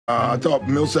I thought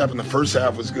Millsap in the first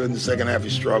half was good. In the second half, he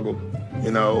struggled.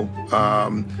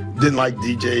 Didn't like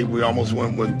DJ. We almost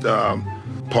went with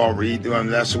Paul Reed. I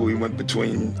mean, that's who we went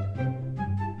between.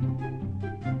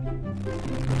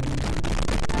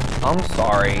 I'm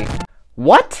sorry.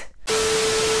 What?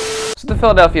 So the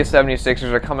Philadelphia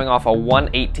 76ers are coming off a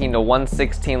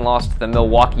 118-116 loss to the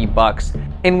Milwaukee Bucks,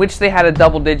 in which they had a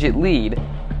double-digit lead.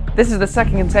 This is the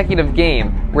second consecutive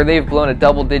game where they've blown a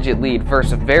double-digit lead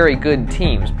versus very good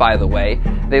teams, by the way.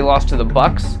 They lost to the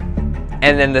Bucks,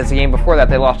 and then this game before that,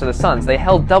 they lost to the Suns. They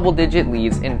held double-digit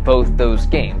leads in both those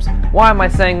games. Why am I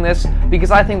saying this? Because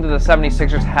I think that the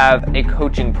 76ers have a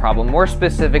coaching problem, more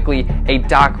specifically, a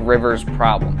Doc Rivers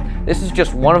problem. This is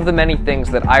just one of the many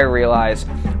things that I realize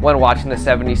when watching the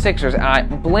 76ers, and I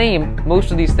blame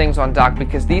most of these things on Doc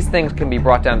because these things can be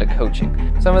brought down to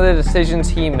coaching. Some of the decisions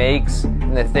he makes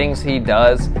and the things he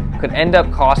does could end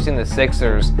up costing the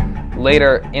Sixers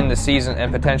later in the season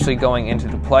and potentially going into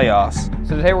the playoffs.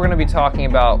 So today we're going to be talking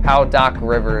about how Doc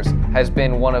Rivers has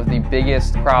been one of the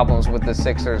biggest problems with the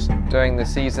Sixers during the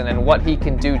season and what he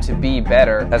can do to be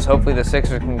better, as hopefully the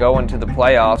Sixers can go into the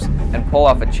playoffs and pull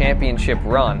off a championship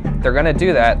run. If they're going to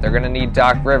do that, they're going to need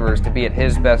Doc Rivers to be at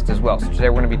his best as well. So today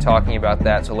we're going to be talking about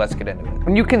that, so let's get into it.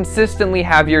 When you consistently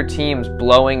have your teams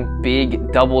blowing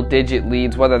big double-digit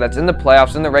leads, whether that's in the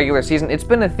playoffs, in the regular season, it's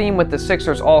been a theme with the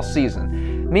Sixers all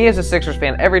season. Me as a Sixers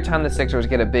fan, every time the Sixers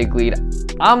get a big lead,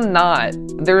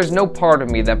 there is no part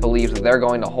of me that believes that they're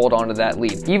going to hold on to that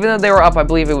lead. Even though they were up, I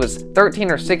believe it was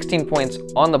 13 or 16 points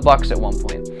on the Bucks at one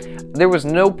point. There was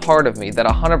no part of me that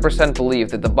 100%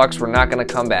 believed that the Bucks were not going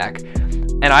to come back.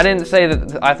 And I didn't say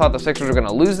that I thought the Sixers were going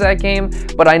to lose that game,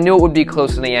 but I knew it would be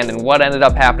close in the end, and what ended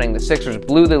up happening, the Sixers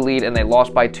blew the lead and they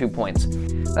lost by 2 points.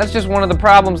 That's just one of the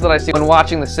problems that I see when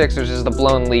watching the Sixers is the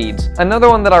blown leads. Another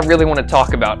one that I really want to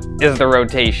talk about is the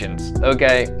rotations,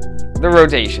 okay? The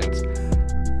rotations.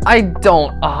 I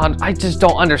just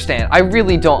don't understand. I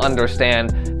really don't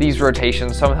understand these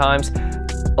rotations sometimes.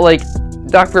 Like,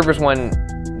 Doc Rivers, when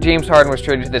James Harden was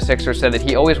traded to the Sixers, said that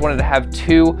he always wanted to have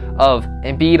two of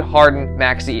Embiid, Harden,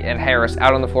 Maxey, and Harris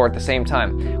out on the floor at the same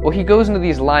time. Well, he goes into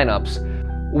these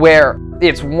lineups where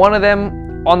it's one of them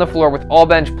on the floor with all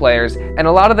bench players, and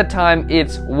a lot of the time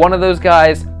it's one of those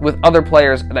guys with other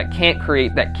players that can't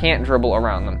create, that can't dribble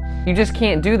around them. You just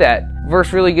can't do that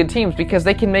versus really good teams because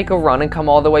they can make a run and come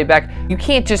all the way back. You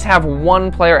can't just have one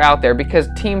player out there because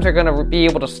teams are going to be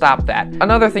able to stop that.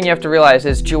 Another thing you have to realize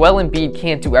is Joel Embiid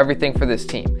can't do everything for this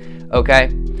team,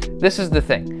 okay? This is the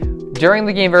thing. During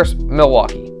the game versus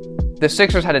Milwaukee, the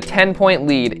Sixers had a 10-point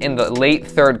lead in the late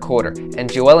third quarter,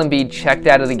 and Joel Embiid checked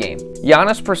out of the game.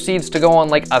 Giannis proceeds to go on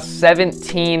like a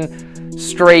 17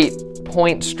 straight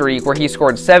point streak where he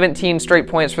scored 17 straight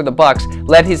points for the Bucks,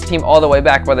 led his team all the way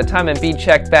back. By the time Embiid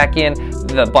checked back in,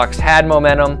 the Bucks had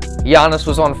momentum. Giannis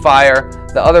was on fire.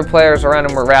 The other players around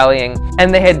him were rallying,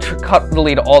 and they had cut the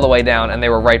lead all the way down, and they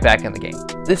were right back in the game.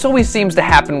 This always seems to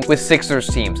happen with Sixers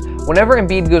teams. Whenever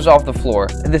Embiid goes off the floor,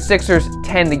 the Sixers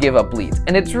tend to give up leads,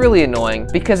 and it's really annoying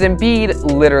because Embiid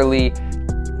literally,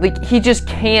 he just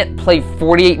can't play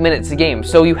 48 minutes a game,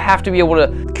 so you have to be able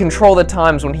to control the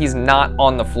times when he's not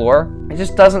on the floor. It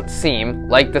just doesn't seem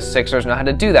like the Sixers know how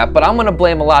to do that, but I'm going to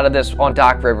blame a lot of this on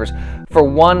Doc Rivers for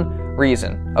one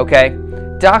reason, okay?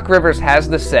 Doc Rivers has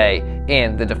the say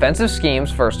in the defensive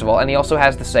schemes, first of all, and he also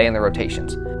has the say in the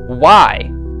rotations.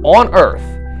 Why on earth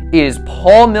is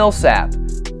Paul Millsap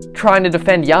trying to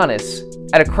defend Giannis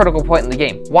at a critical point in the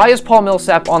game? Why is Paul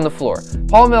Millsap on the floor?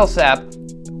 Paul Millsap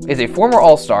is a former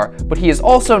All-Star, but he is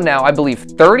also now, I believe,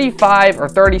 35 or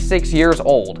 36 years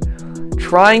old,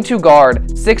 trying to guard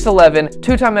 6'11",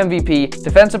 two-time MVP,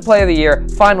 Defensive Player of the Year,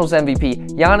 Finals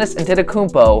MVP, Giannis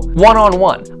Antetokounmpo,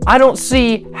 one-on-one. I don't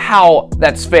see how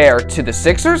that's fair to the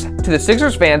Sixers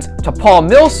fans, to Paul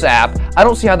Millsap. I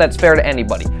don't see how that's fair to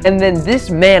anybody. And then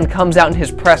this man comes out in his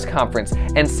press conference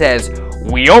and says,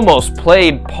 "We almost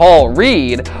played Paul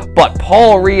Reed, but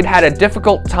Paul Reed had a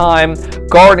difficult time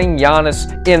guarding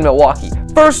Giannis in Milwaukee."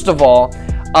 First of all,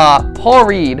 Paul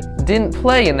Reed didn't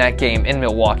play in that game in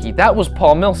Milwaukee. That was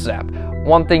Paul Millsap.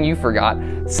 One thing you forgot.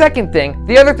 Second thing,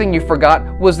 the other thing you forgot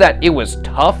was that it was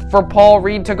tough for Paul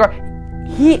Reed to guard.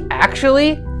 He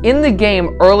actually, in the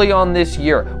game early on this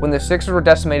year, when the Sixers were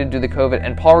decimated due to COVID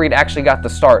and Paul Reed actually got the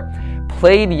start,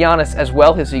 played Giannis as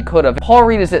well as he could have. Paul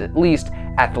Reed is at least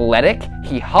athletic,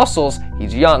 he hustles,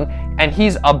 he's young, and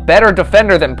he's a better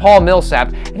defender than Paul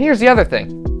Millsap. And here's the other thing.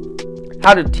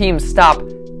 How do teams stop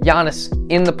Giannis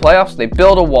in the playoffs? They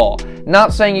build a wall.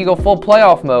 Not saying you go full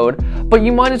playoff mode, but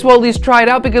you might as well at least try it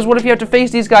out, because what if you have to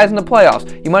face these guys in the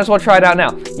playoffs? You might as well try it out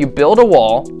now. You build a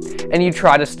wall, and you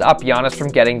try to stop Giannis from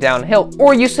getting downhill,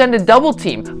 or you send a double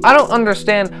team. I don't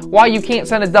understand why you can't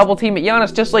send a double team at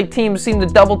Giannis, just like teams seem to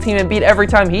double team Embiid every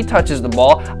time he touches the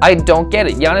ball. I don't get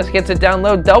it. Giannis gets it down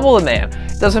low, double the man.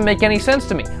 Doesn't make any sense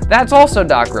to me. That's also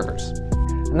Doc Rivers.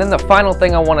 And then the final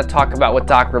thing I want to talk about with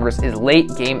Doc Rivers is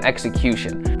late game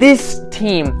execution. This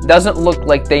team doesn't look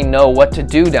like they know what to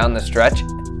do down the stretch.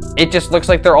 It just looks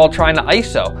like they're all trying to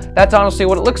ISO. That's honestly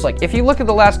what it looks like. If you look at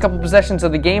the last couple possessions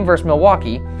of the game versus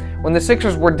Milwaukee, when the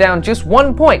Sixers were down just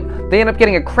 1 point, they end up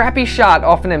getting a crappy shot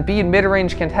off an Embiid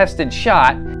mid-range contested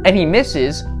shot, and he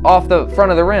misses off the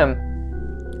front of the rim.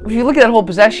 If you look at that whole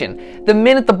possession, the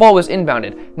minute the ball was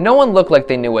inbounded, no one looked like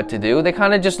they knew what to do. They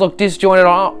kind of just looked disjointed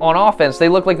on offense. They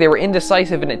looked like they were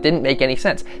indecisive and it didn't make any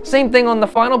sense. Same thing on the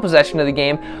final possession of the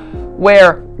game,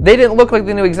 where they didn't look like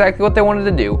they knew exactly what they wanted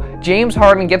to do. James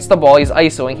Harden gets the ball, he's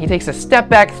ISOing, he takes a step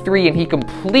back three and he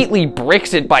completely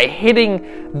bricks it by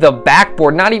hitting the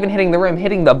backboard, not even hitting the rim,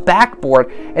 hitting the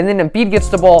backboard, and then Embiid gets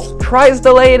the ball, tries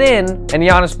to lay it in, and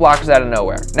Giannis blocks out of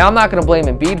nowhere. Now I'm not going to blame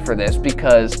Embiid for this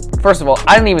because, first of all,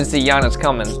 I didn't even see Giannis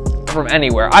coming from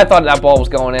anywhere. I thought that ball was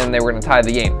going in and they were going to tie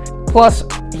the game. Plus,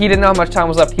 he didn't know how much time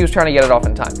was left, he was trying to get it off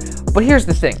in time. But here's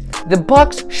the thing, the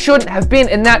Bucks shouldn't have been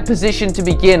in that position to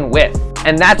begin with.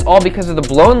 And that's all because of the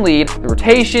blown lead, the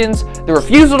rotations, the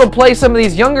refusal to play some of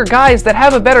these younger guys that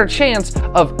have a better chance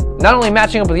of not only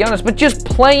matching up with Giannis, but just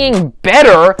playing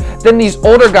better than these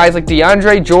older guys like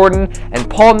DeAndre Jordan and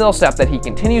Paul Millsap that he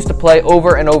continues to play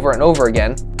over and over and over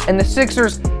again. And the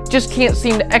Sixers just can't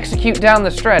seem to execute down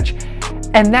the stretch.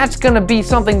 And that's going to be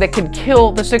something that could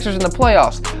kill the Sixers in the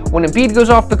playoffs. When Embiid goes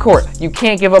off the court, you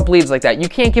can't give up leads like that. You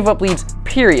can't give up leads,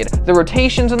 period. The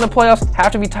rotations in the playoffs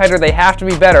have to be tighter. They have to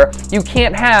be better. You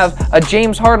can't have a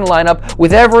James Harden lineup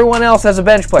with everyone else as a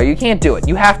bench player. You can't do it.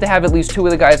 You have to have at least two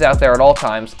of the guys out there at all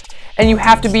times. And you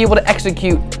have to be able to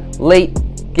execute late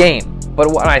game.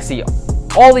 But when I see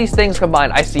all these things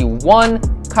combined, I see one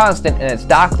constant, and it's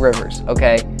Doc Rivers,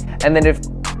 okay? And then if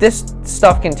this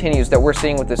stuff continues that we're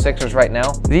seeing with the Sixers right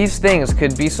now, these things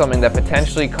could be something that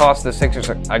potentially costs the Sixers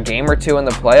a game or two in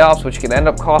the playoffs, which could end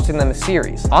up costing them a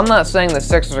series. I'm not saying the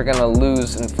Sixers are going to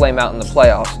lose and flame out in the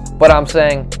playoffs, but I'm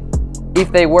saying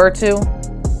if they were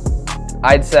to,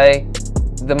 I'd say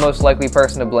the most likely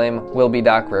person to blame will be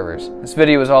Doc Rivers. This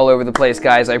video is all over the place,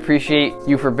 guys. I appreciate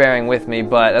you for bearing with me,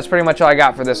 but that's pretty much all I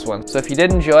got for this one. So if you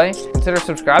did enjoy, consider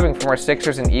subscribing for more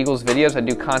Sixers and Eagles videos. I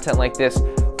do content like this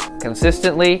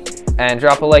consistently, and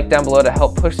drop a like down below to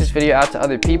help push this video out to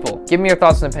other people. Give me your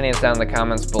thoughts and opinions down in the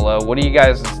comments below. What are you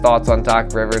guys' thoughts on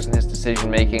Doc Rivers and his decision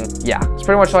making? Yeah, that's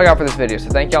pretty much all I got for this video. So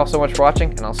thank you all so much for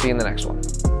watching, and I'll see you in the next one.